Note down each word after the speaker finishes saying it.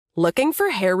Looking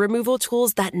for hair removal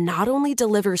tools that not only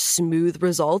deliver smooth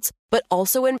results, but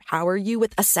also empower you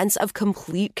with a sense of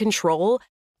complete control?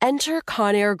 Enter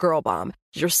Conair Girl Bomb,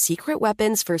 your secret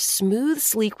weapons for smooth,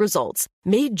 sleek results,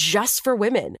 made just for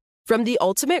women. From the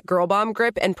ultimate Girl Bomb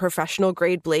grip and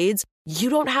professional-grade blades, you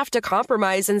don't have to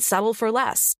compromise and settle for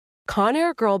less.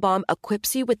 Conair Girl Bomb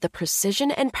equips you with the precision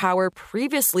and power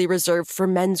previously reserved for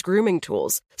men's grooming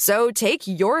tools. So take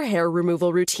your hair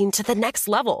removal routine to the next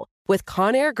level with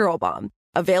Conair Girl Bomb.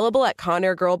 Available at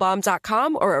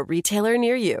ConairGirlBomb.com or a retailer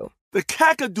near you. The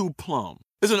Kakadu plum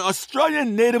is an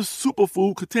Australian native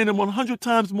superfood containing 100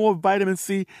 times more vitamin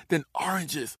C than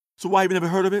oranges. So why have you never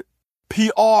heard of it?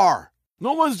 PR.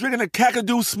 No one's drinking a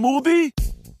Kakadu smoothie?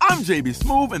 I'm JB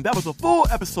Smoove, and that was a full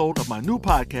episode of my new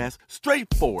podcast,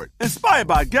 Straightforward, inspired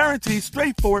by guaranteed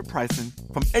straightforward pricing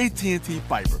from AT&T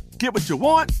Fiber. Get what you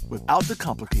want without the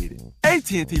complicated.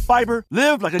 AT&T Fiber,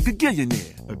 live like a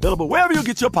gigillionaire. Available wherever you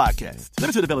get your podcasts.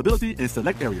 Limited availability in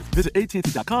select areas. Visit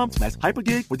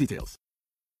AT&T.com/hypergig for details.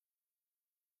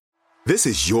 This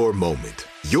is your moment,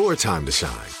 your time to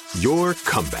shine, your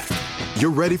comeback.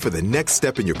 You're ready for the next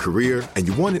step in your career, and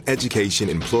you want an education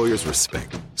employers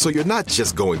respect. So you're not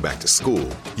just going back to school,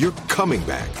 you're coming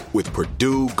back with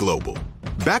Purdue Global.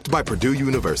 Backed by Purdue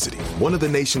University, one of the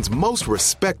nation's most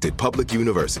respected public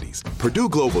universities, Purdue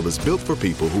Global is built for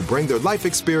people who bring their life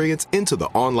experience into the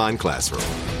online classroom.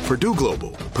 Purdue Global,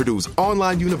 Purdue's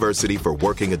online university for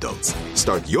working adults.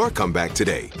 Start your comeback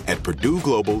today at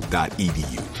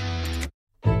purdueglobal.edu.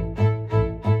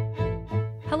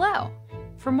 Hello.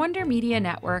 From Wonder Media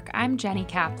Network, I'm Jenny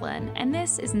Kaplan, and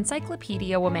this is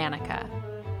Encyclopedia Womanica.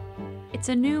 It's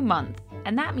a new month,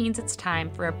 and that means it's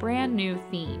time for a brand new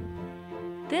theme.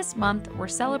 This month, we're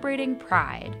celebrating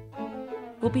Pride.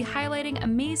 We'll be highlighting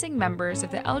amazing members of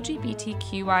the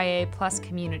LGBTQIA+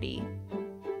 community.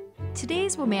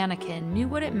 Today's Womanican knew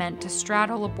what it meant to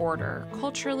straddle a border,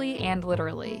 culturally and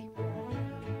literally.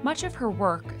 Much of her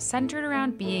work centered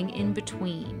around being in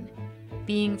between,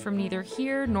 being from neither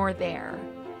here nor there.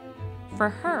 For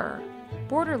her,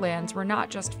 borderlands were not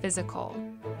just physical.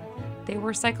 They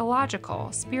were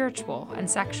psychological, spiritual, and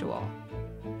sexual.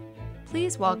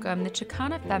 Please welcome the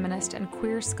Chicana feminist and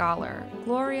queer scholar,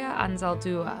 Gloria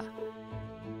Anzaldúa.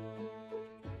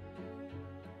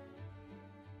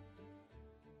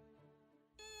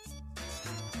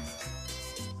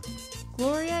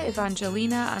 Gloria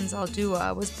Evangelina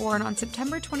Anzaldúa was born on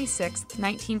September 26,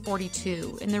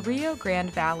 1942, in the Rio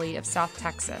Grande Valley of South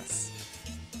Texas.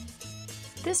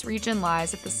 This region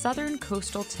lies at the southern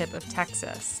coastal tip of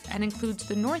Texas and includes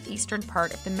the northeastern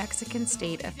part of the Mexican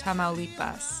state of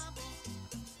Tamaulipas.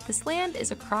 This land is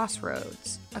a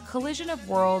crossroads, a collision of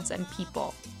worlds and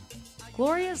people.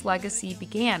 Gloria's legacy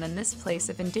began in this place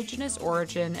of indigenous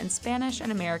origin and Spanish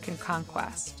and American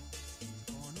conquest.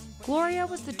 Gloria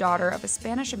was the daughter of a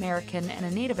Spanish American and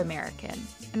a Native American,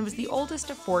 and was the oldest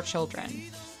of 4 children.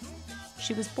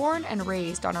 She was born and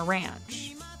raised on a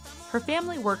ranch. Her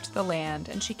family worked the land,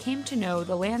 and she came to know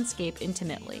the landscape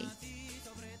intimately.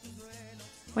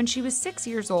 When she was 6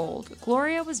 years old,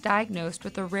 Gloria was diagnosed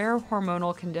with a rare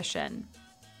hormonal condition.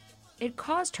 It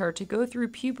caused her to go through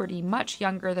puberty much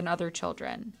younger than other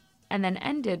children, and then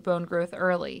ended bone growth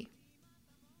early.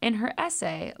 In her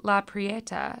essay, La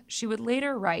Prieta, she would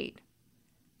later write,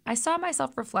 "I saw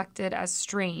myself reflected as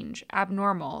strange,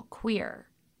 abnormal, queer.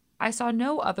 I saw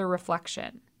no other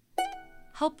reflection.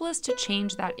 Helpless to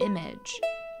change that image,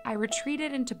 I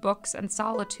retreated into books and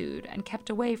solitude and kept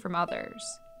away from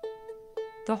others.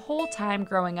 The whole time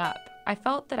growing up, I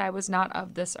felt that I was not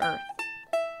of this earth."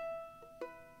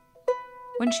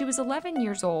 When she was 11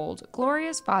 years old,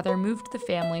 Gloria's father moved the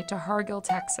family to Hargill,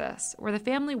 Texas, where the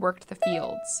family worked the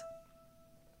fields.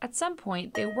 At some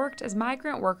point, they worked as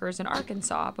migrant workers in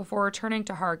Arkansas before returning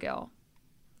to Hargill.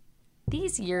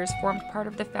 These years formed part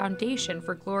of the foundation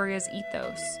for Gloria's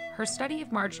ethos, her study of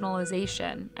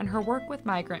marginalization, and her work with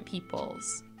migrant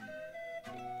peoples.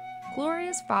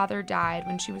 Gloria's father died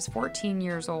when she was 14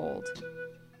 years old.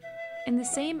 In the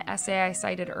same essay I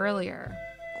cited earlier,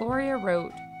 Gloria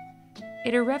wrote,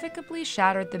 "It irrevocably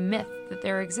shattered the myth that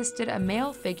there existed a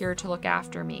male figure to look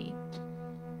after me.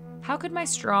 How could my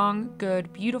strong,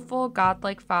 good, beautiful,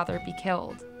 godlike father be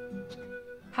killed?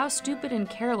 How stupid and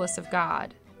careless of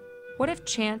God. What if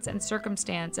chance and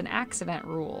circumstance and accident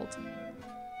ruled?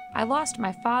 I lost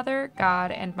my father,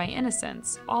 God, and my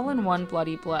innocence, all in one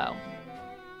bloody blow."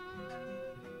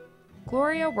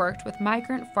 Gloria worked with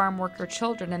migrant farm worker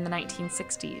children in the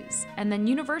 1960s, and then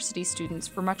university students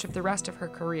for much of the rest of her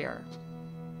career.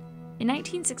 In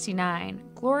 1969,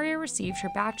 Gloria received her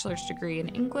bachelor's degree in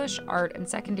English, Art, and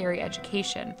Secondary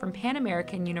Education from Pan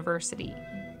American University.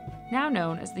 now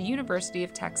known as the University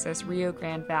of Texas Rio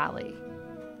Grande Valley.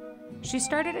 She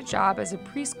started a job as a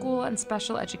preschool and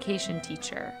special education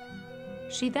teacher.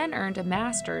 She then earned a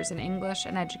master's in English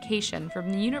and education from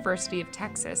the University of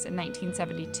Texas in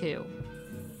 1972.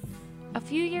 A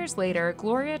few years later,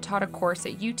 Gloria taught a course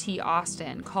at UT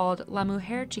Austin called La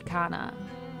Mujer Chicana,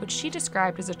 which she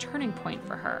described as a turning point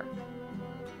for her.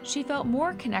 She felt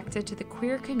more connected to the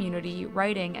queer community,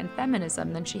 writing, and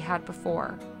feminism than she had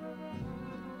before.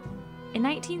 In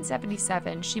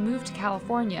 1977, she moved to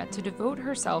California to devote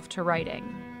herself to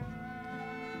writing.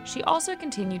 She also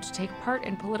continued to take part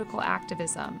in political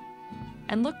activism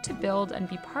and looked to build and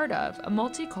be part of a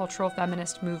multicultural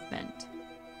feminist movement.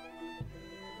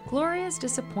 Gloria's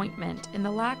disappointment in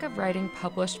the lack of writing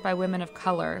published by women of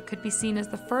color could be seen as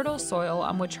the fertile soil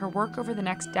on which her work over the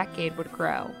next decade would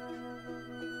grow.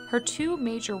 Her two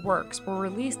major works were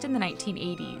released in the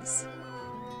 1980s.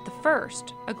 The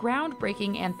first, a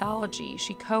groundbreaking anthology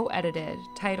she co-edited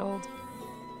titled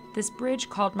This Bridge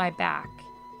Called My Back,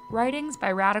 Writings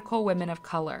by Radical Women of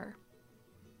Color.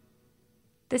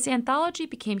 This anthology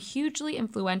became hugely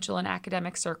influential in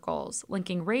academic circles,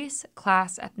 linking race,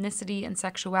 class, ethnicity, and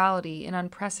sexuality in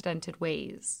unprecedented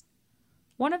ways.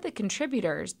 One of the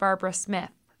contributors, Barbara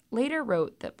Smith, later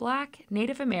wrote that Black,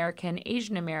 Native American,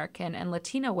 Asian American, and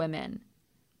Latino women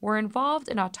were involved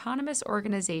in autonomous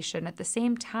organization at the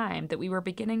same time that we were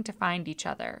beginning to find each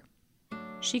other.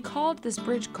 She called This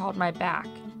Bridge Called My Back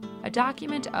a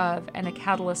document of and a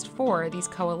catalyst for these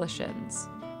coalitions.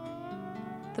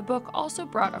 The book also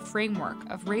brought a framework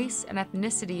of race and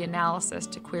ethnicity analysis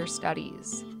to queer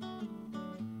studies.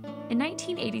 In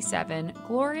 1987,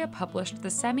 Gloria published the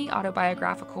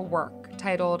semi-autobiographical work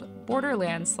titled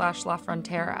Borderlands/La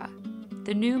Frontera,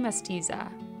 The New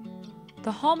Mestiza.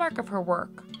 The hallmark of her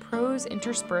work, prose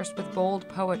interspersed with bold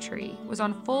poetry, was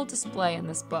on full display in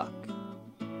this book.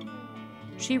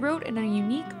 She wrote in a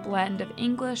unique blend of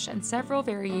English and several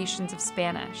variations of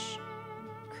Spanish,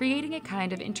 creating a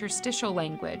kind of interstitial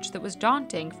language that was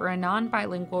daunting for a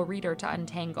non-bilingual reader to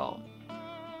untangle.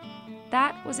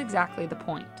 That was exactly the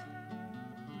point.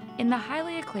 In the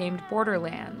highly acclaimed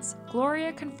Borderlands,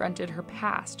 Gloria confronted her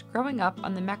past growing up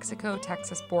on the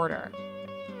Mexico-Texas border.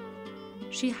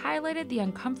 She highlighted the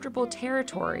uncomfortable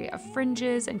territory of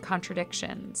fringes and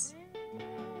contradictions.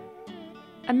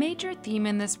 A major theme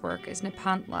in this work is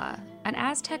Nepantla, an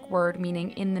Aztec word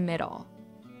meaning in the middle.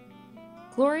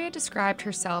 Gloria described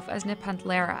herself as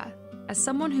Nepantlera, as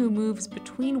someone who moves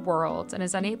between worlds and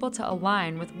is unable to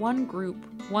align with one group,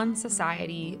 one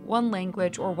society, one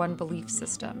language, or one belief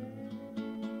system.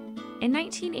 In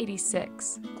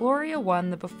 1986, Gloria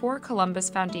won the Before Columbus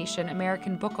Foundation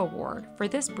American Book Award for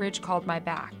This Bridge Called My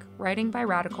Back, writing by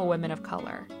radical women of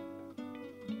color.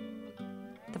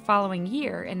 The following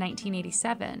year, in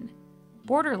 1987,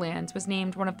 Borderlands was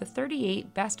named one of the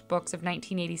 38 best books of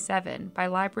 1987 by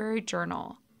Library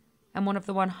Journal and one of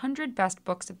the 100 best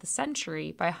books of the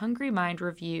century by Hungry Mind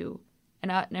Review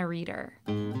and Utna Reader.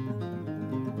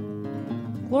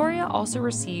 Gloria also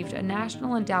received a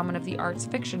National Endowment of the Arts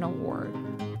Fiction Award,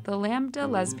 the Lambda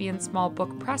Lesbian Small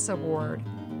Book Press Award,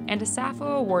 and a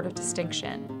Sappho Award of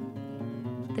Distinction.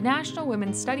 The National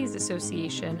Women's Studies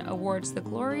Association awards the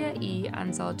Gloria E.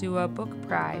 Anzaldúa Book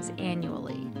Prize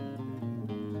annually.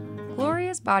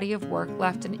 Gloria's body of work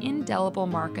left an indelible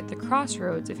mark at the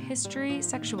crossroads of history,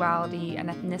 sexuality, and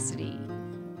ethnicity,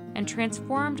 and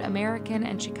transformed American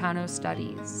and Chicano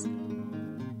studies.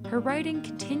 Her writing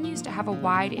continues to have a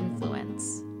wide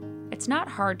influence. It's not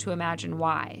hard to imagine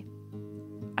why.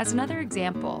 As another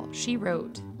example, she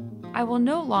wrote, "I will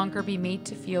no longer be made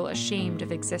to feel ashamed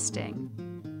of existing.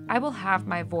 I will have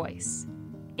my voice,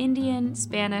 Indian,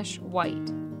 Spanish,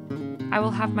 white. I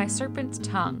will have my serpent's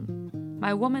tongue,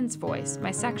 my woman's voice,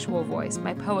 my sexual voice,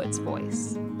 my poet's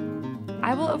voice.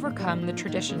 I will overcome the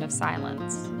tradition of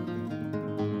silence."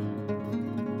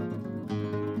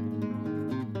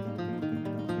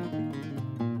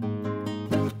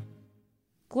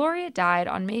 Gloria died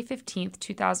on May 15,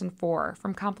 2004,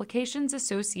 from complications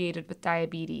associated with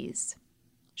diabetes.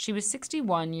 She was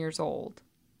 61 years old.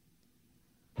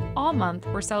 All month,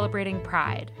 we're celebrating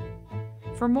Pride.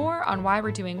 For more on why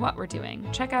we're doing what we're doing,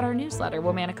 check out our newsletter,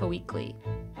 Womanica Weekly.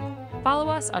 Follow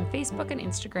us on Facebook and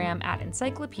Instagram at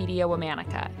Encyclopedia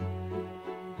Womanica.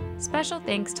 Special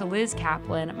thanks to Liz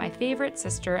Kaplan, my favorite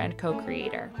sister and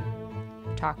co-creator.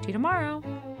 Talk to you tomorrow.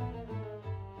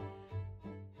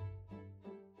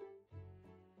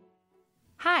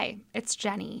 Hi, it's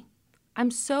Jenny.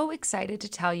 I'm so excited to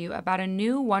tell you about a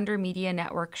new Wonder Media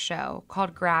Network show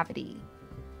called Gravity.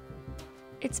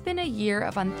 It's been a year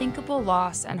of unthinkable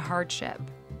loss and hardship.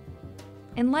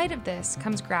 In light of this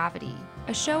comes Gravity,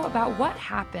 a show about what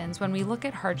happens when we look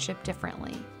at hardship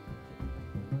differently.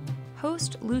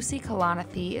 Host Lucy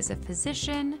Kalanathi is a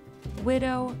physician,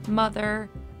 widow, mother,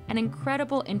 and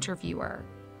incredible interviewer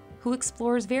who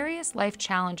explores various life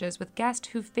challenges with guests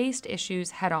who faced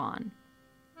issues head-on.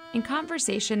 In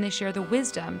conversation, they share the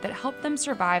wisdom that helped them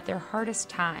survive their hardest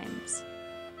times.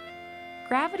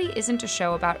 Gravity isn't a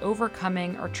show about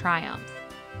overcoming or triumph.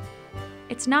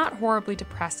 It's not horribly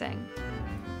depressing.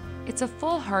 It's a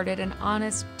full-hearted and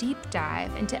honest deep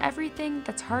dive into everything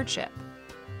that's hardship,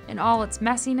 in all its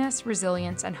messiness,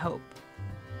 resilience, and hope.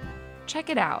 Check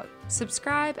it out.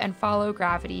 Subscribe and follow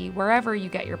Gravity wherever you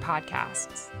get your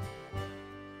podcasts.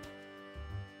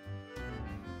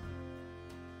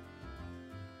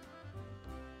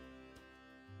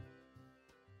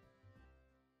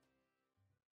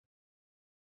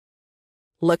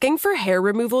 Looking for hair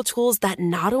removal tools that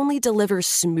not only deliver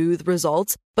smooth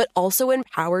results, but also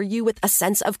empower you with a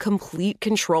sense of complete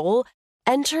control?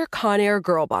 Enter Conair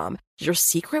Girl Bomb, your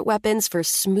secret weapons for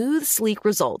smooth, sleek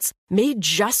results, made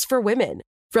just for women.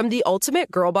 From the ultimate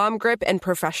Girl Bomb grip and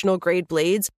professional-grade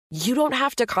blades, you don't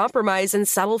have to compromise and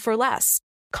settle for less.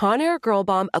 Conair Girl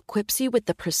Bomb equips you with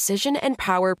the precision and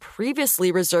power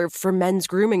previously reserved for men's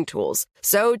grooming tools.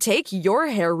 So take your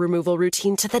hair removal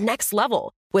routine to the next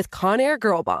level with Conair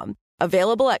Girl Bomb.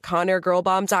 Available at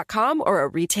ConairGirlBomb.com or a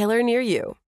retailer near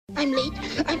you. I'm late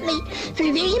for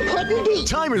a very important date.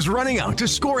 Time is running out to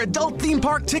score adult theme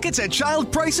park tickets at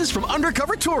child prices from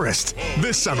Undercover Tourist.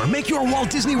 This summer, make your Walt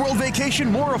Disney World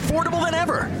vacation more affordable than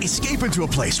ever. Escape into a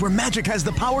place where magic has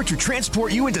the power to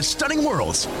transport you into stunning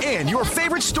worlds and your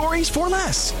favorite stories for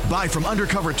less. Buy from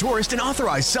Undercover Tourist, an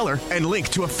authorized seller, and link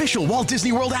to official Walt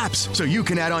Disney World apps so you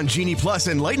can add on Genie Plus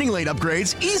and Lightning Lane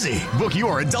upgrades easy. Book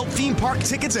your adult theme park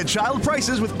tickets at child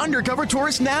prices with Undercover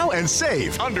Tourist now and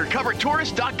save.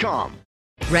 UndercoverTourist.com.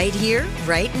 Right here,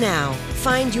 right now.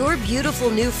 Find your beautiful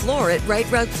new floor at Right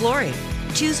Rug Flooring.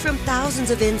 Choose from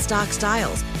thousands of in-stock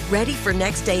styles, ready for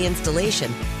next day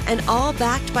installation, and all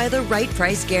backed by the right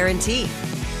price guarantee.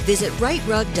 Visit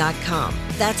rightrug.com.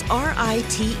 That's RITERUG.com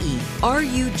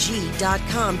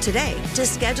today to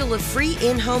schedule a free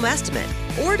in-home estimate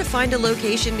or to find a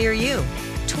location near you.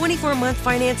 24-month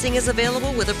financing is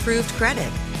available with approved credit.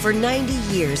 For 90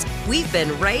 years, we've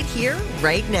been right here,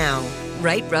 right now.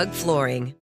 Right Rug Flooring.